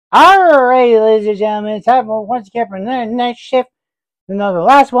Alright, ladies and gentlemen, it's time once again for another night shift. The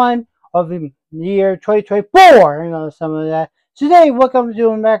last one of the year 2024. Some of that. Today, welcome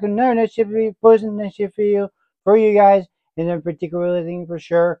to back another night shift video, posting night shift video for you guys. And a particular thing for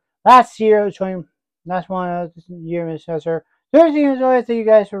sure. Last one of this year, Miss Hesser. So everything as always, thank you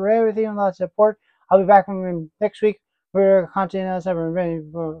guys for everything and lots of support. I'll be back from next week for content and stuff. We're ready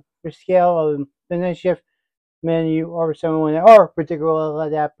for scale of the night shift menu or someone or particular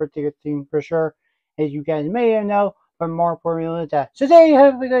that particular thing for sure, as you guys may know, but more importantly than that. So today, I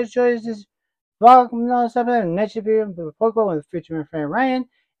hope you guys enjoy this vlog and stuff and next video with Poco with future my friend Ryan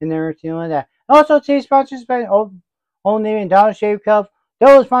and everything like that. Also, today's sponsors by Old Navy and Dollar Shave Club.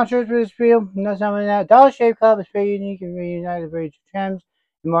 Those sponsors for this video, something like that. Dollar Shave Club is very unique and very united with very trends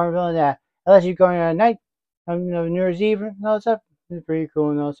and more than that. Unless you're going at night, New Year's Eve and all that stuff, it's pretty cool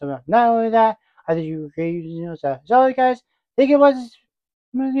and all stuff. Not only that, I think you were great using stuff. So, guys, thank you for watching.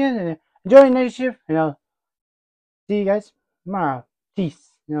 Enjoy the night shift. See you guys tomorrow.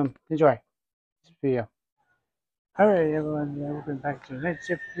 Peace. Enjoy this video. Alright, everyone. Welcome back to the night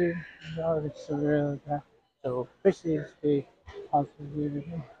shift video. So, basically, it's the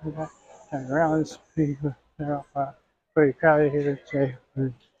turn around. It's pretty crowded here today.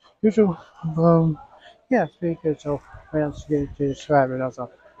 Usual. Yeah, it's pretty good. So, what else to get to describe it also.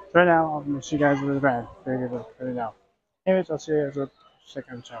 Right now, I'll miss you guys with the brand. Very good right now. Anyways, I'll see you guys with the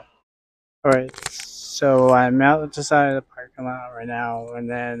second show. Alright, so I'm out the side of the parking lot right now, and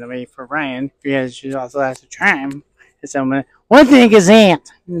then I'm waiting for Ryan. You guys should also have to try him. So, what the heck is that?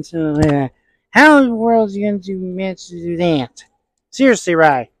 So, how in the world is you going to manage to do that? Seriously,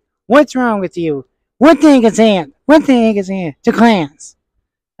 Ryan, what's wrong with you? What the heck is that? What the heck is that? To class.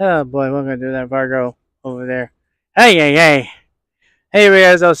 Oh boy, we're going to do that, Vargo, over there. Hey. Hey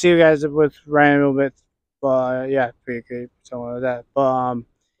guys, I'll see you guys with Ryan a little bit. But yeah, pretty good, something like that. But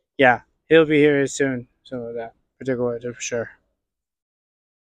yeah, he'll be here soon, something like that. Particularly for sure.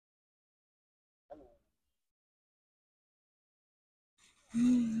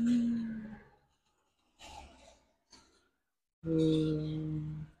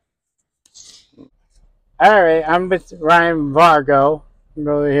 Alright, I'm with Ryan Vargo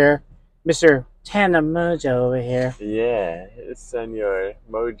over here. Mr. Tana Mojo over here. Yeah, Senor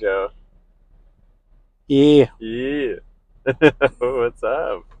Mojo. Yeah. What's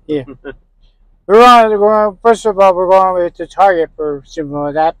up? Yeah. We're going, first of all, we're going to Target for something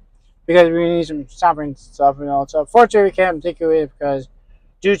like that because we need some shopping stuff and all. So, fortunately, we can't take it away because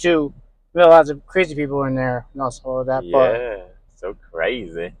due to lots of crazy people in there and also all that. Yeah, so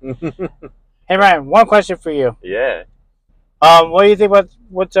crazy. Hey, Ryan, one question for you. Yeah. What do you think about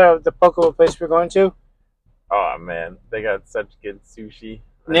what's the Pokemon place we're going to? Oh man, they got such good sushi.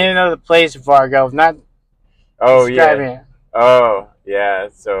 Name another place, Vargo. Not. Oh yeah. It. Oh yeah.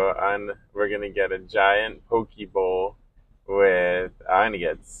 So we're gonna get a giant poke bowl with. I'm gonna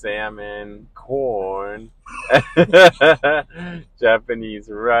get salmon, corn, Japanese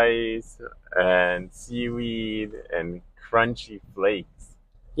rice, and seaweed and crunchy flakes.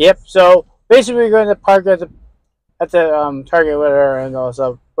 Yep. So basically, we're going to park at the Target whatever and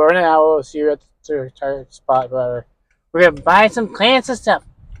also. But right now, we'll see you at the Target spot whatever. We're gonna buy some plants and stuff,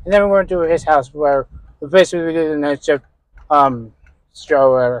 and then we're going to his house where the place where we do the night shift show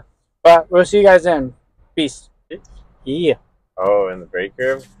or whatever. But we'll see you guys then. Peace. Yeah. Oh, in the break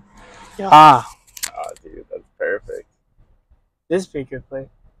room? Yeah. Oh, dude, that's perfect. This is pretty good place.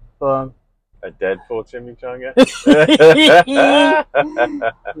 A Deadpool chimichanga? Yeah.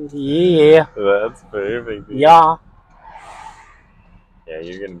 That's perfect, dude. Yeah. Yeah,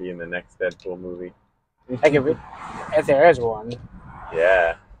 you're going to be in the next Deadpool movie. I could be, if there is one.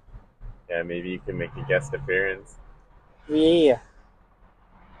 Yeah. Yeah, maybe you can make a guest appearance. Yeah.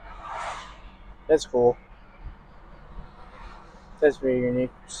 That's cool. That's pretty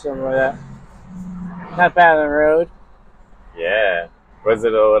unique. Something like that. Not bad on the road. Yeah. Was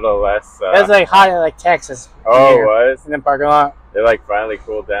it a little less... It's like hot in like Texas. Oh, it was? In the parking lot. It like finally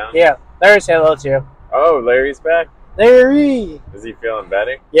cooled down? Yeah. Larry said hello to you. Oh, Larry's back? Larry! Is he feeling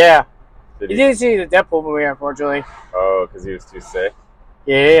better? Yeah. He didn't see the Deadpool movie, unfortunately. Oh, because he was too sick?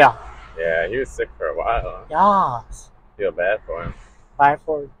 Yeah. Yeah, he was sick for a while. Yes. Feel bad for him.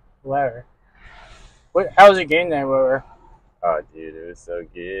 5-4, whatever. How was your game then, whatever? Oh, dude, it was so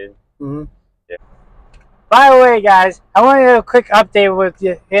good. Mm-hmm. Yeah. By the way, guys, I want to do a quick update with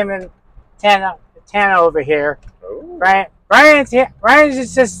him and Tana over here. Ooh. Ryan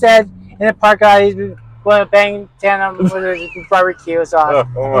just said in the park lot he's been going to bang Tana with his barbecue sauce.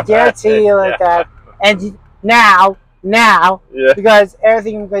 I guarantee you like that. And now, yeah. because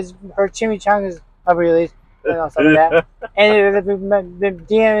everything, because her chimichangas are released, some of that. And they've been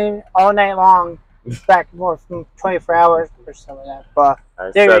DMing all night long, back and forth from 24 hours or some of that. But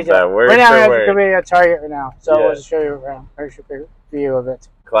I said that word right now, for I have word. to be a Target right now, so Yeah. I'll just show you around. I'll show you a view of it.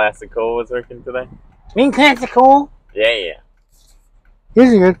 Classic Cole was working today? Mean Classical. Yeah.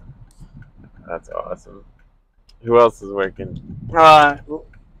 He's good. That's awesome. Who else is working? Some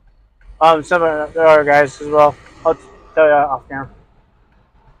of the other guys as well. I'll tell you off camera.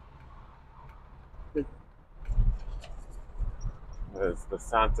 Is the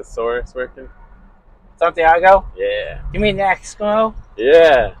Santasaurus working? Santiago? Yeah. You mean the Expo?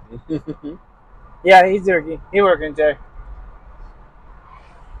 Yeah. Yeah, he's working. He's working too.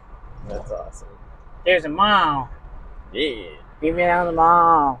 That's awesome. There's a mall. Yeah. Meet me down the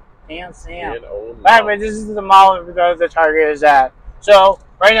mall. Damn Sam. Good old By the way, this is the mall where the Target is at. So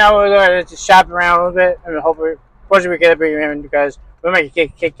right now we're going to just shop around a little bit and hopefully, fortunately, we get a big win because we might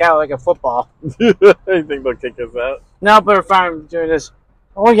get kicked out like a football. You think they'll kick us out? No, but we're fine doing this.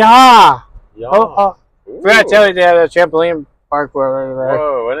 Oh yeah. Yeah. Oh, forgot to tell you they have a trampoline park where we're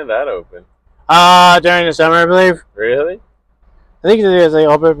Whoa, when did that open? during the summer, I believe. Really? I think it is like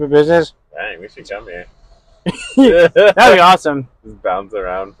open for business. Dang, we should come here. That'd be awesome. Just bounce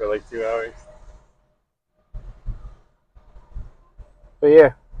around for like 2 hours. But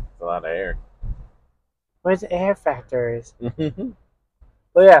yeah, It's a lot of air. where's the air factories?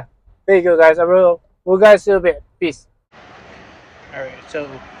 But yeah, there you go, guys. We'll guys see you in a bit. Peace. All right, so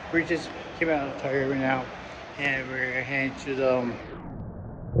we just came out of Target right now, and we're heading to the.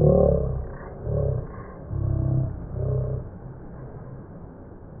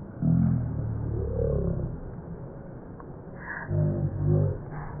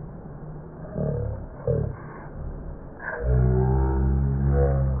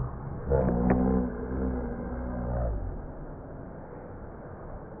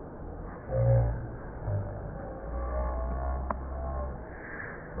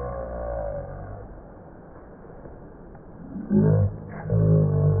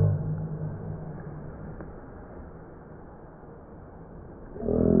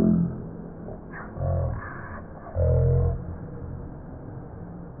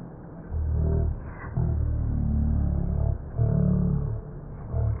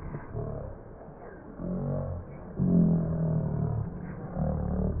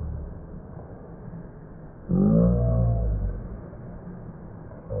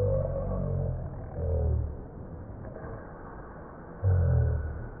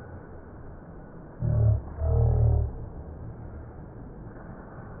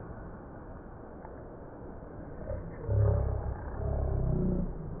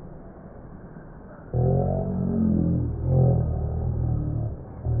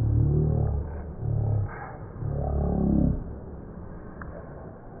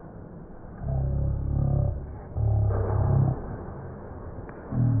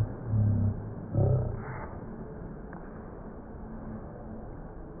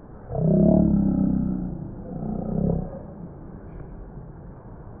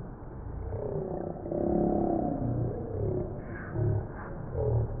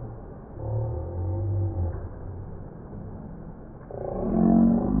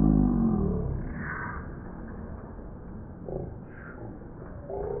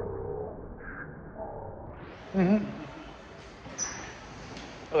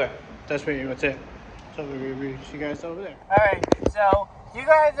 Okay, that's pretty much it. So we'll see you guys over there. Alright, so you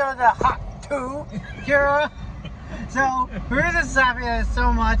guys are the hot two here. So we're just stopping here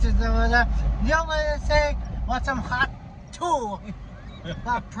so much and so that you don't want to say want some hot two.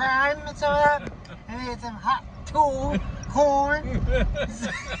 Got prime and some of that. And need some hot two corn.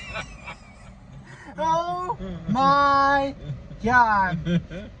 Oh my god.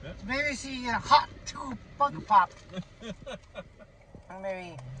 Maybe see a hot two Funko Pop.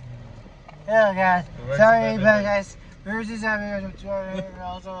 Maybe. Hello guys. Sorry about guys. We're just having a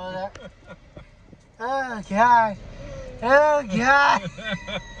also that. Oh god. Oh god.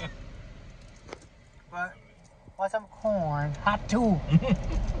 But want some corn? Hot too.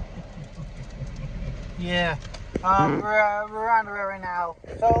 Yeah. We're on the road right now.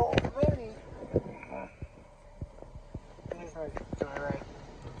 So maybe.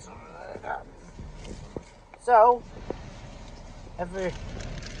 So, if we're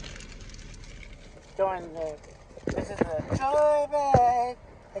doing this is the toy bag.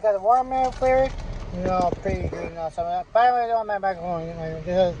 I got the watermelon flavored. You know, pretty good. You know, some of that. By the way, I don't have my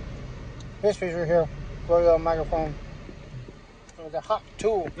microphone. This feature here. Go to the microphone. It was a hot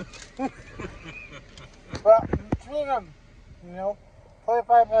tool. But, speaking of, you know,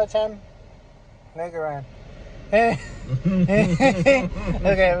 45 out of 10, make it run. Okay,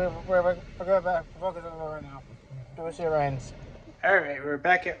 we're going back. We're focusing on right now. We'll see Ryan's. Alright, we're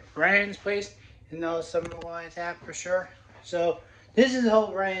back at Ryan's place. You know, some lines have for sure. So, this is the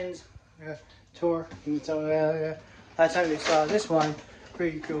whole Ryan's tour. And so, last time we saw this one,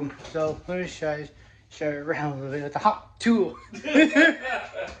 pretty cool. So, let me show you around a little bit with the hot tool.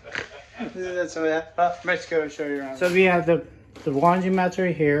 That's some of that. Let's go show you around. So, we have the laundry mats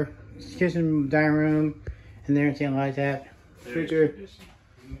right here, kitchen, dining room, and everything like that. Freezer,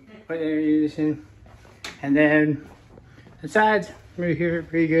 air conditioning, and then the sides right here,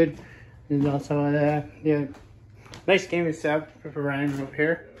 pretty good. And also yeah, nice gaming setup for Ryan over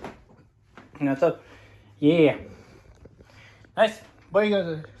here. And that's up, yeah, nice. Boy, you got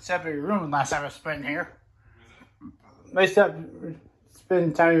to set up your room last time I spent here. Nice up,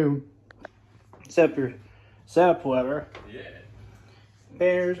 spend time to set up your setup, whatever. Yeah.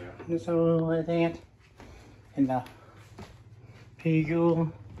 Bears, and some like that, and pretty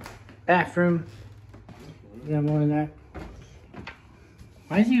cool bathroom. You got more than that.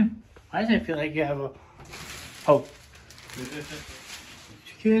 Why does it feel like you have a it's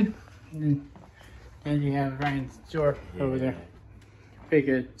good. And then you have Ryan's door over there. Pretty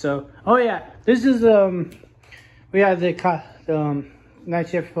good. So yeah, this is we have the night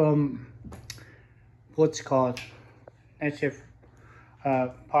shift what's it called? Night shift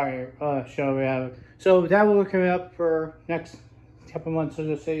show we have. So that will come up for next couple months, so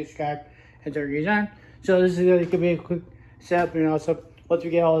just say subscribe and turn it on. So this is gonna be a quick setup, and also once we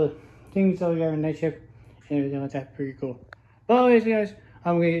get all the things that we got in night shift and everything like that, pretty cool. But anyways, guys,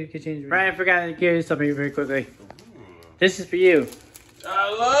 I'm gonna continue. Brian forgot to give you something very quickly. Ooh. This is for you. I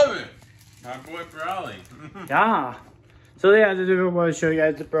love it. My boy Brawly. Yeah. So yeah, I want to show you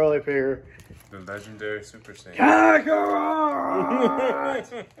guys the Brawly figure. The legendary Super Saiyan.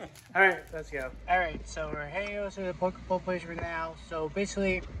 Alright, let's go. Alright, so we're heading over to the Pokeball place right now. So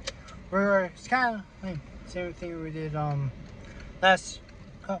basically, it's kind of like the same thing we did a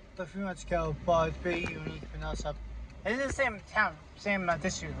few months ago, but it's pretty unique and also. It's in the same town, same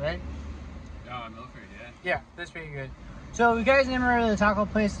district, right? Oh, Milford, yeah. Yeah, that's pretty good. So you guys remember the taco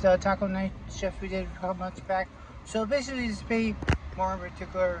place, the taco night shift we did a couple months back? So basically, it's pretty more in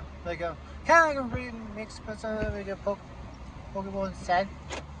particular, like a kind of like a remix, but something like a Pokeball instead.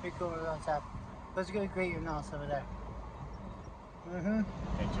 Pretty cool on top. But it's gonna grate your nose over there. Get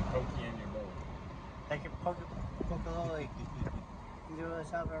your pokey in your bowl. Like your Pokeloli. You do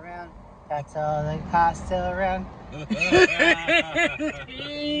this up around. That's all the pasta around. Hello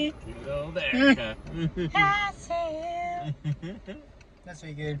there. That's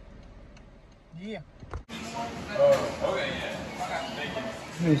pretty good. Yeah. Oh, okay, yeah. Thank you.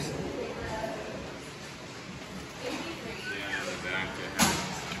 Nice.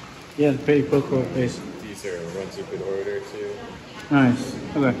 Yeah, the pretty Pokeball place. These are ones you could order too. Nice.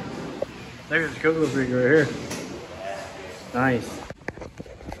 Okay. Look at the cocoa figure right here. Nice.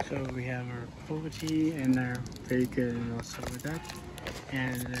 So we have our boba tea and our very good and also with that.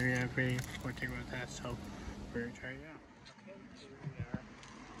 And we have pretty particular with that, so we're gonna try it out. Okay, here we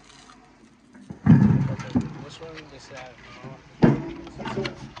are. This one, this that.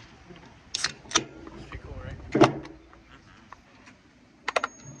 It's pretty cool, right?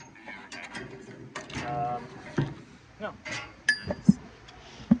 No.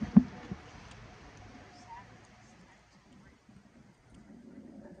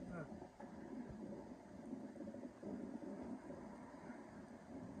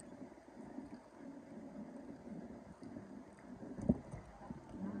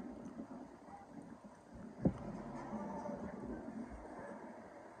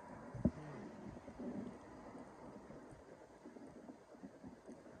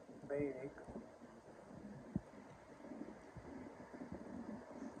 Baby.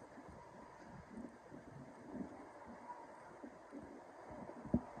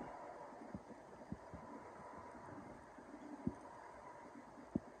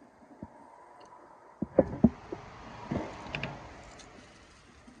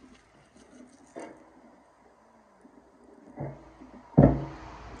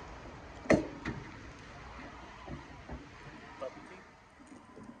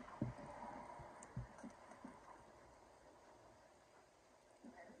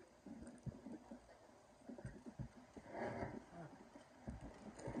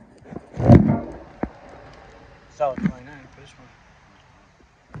 $29 for this one.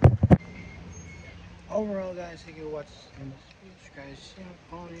 Overall, guys, thank you for watching this, guys. You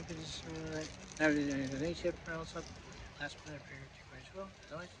know, only if it's everything the night shift and also last one I figured you guys well.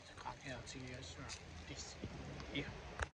 As always, it's a coffee. I'll see you guys tomorrow. Peace. Yeah.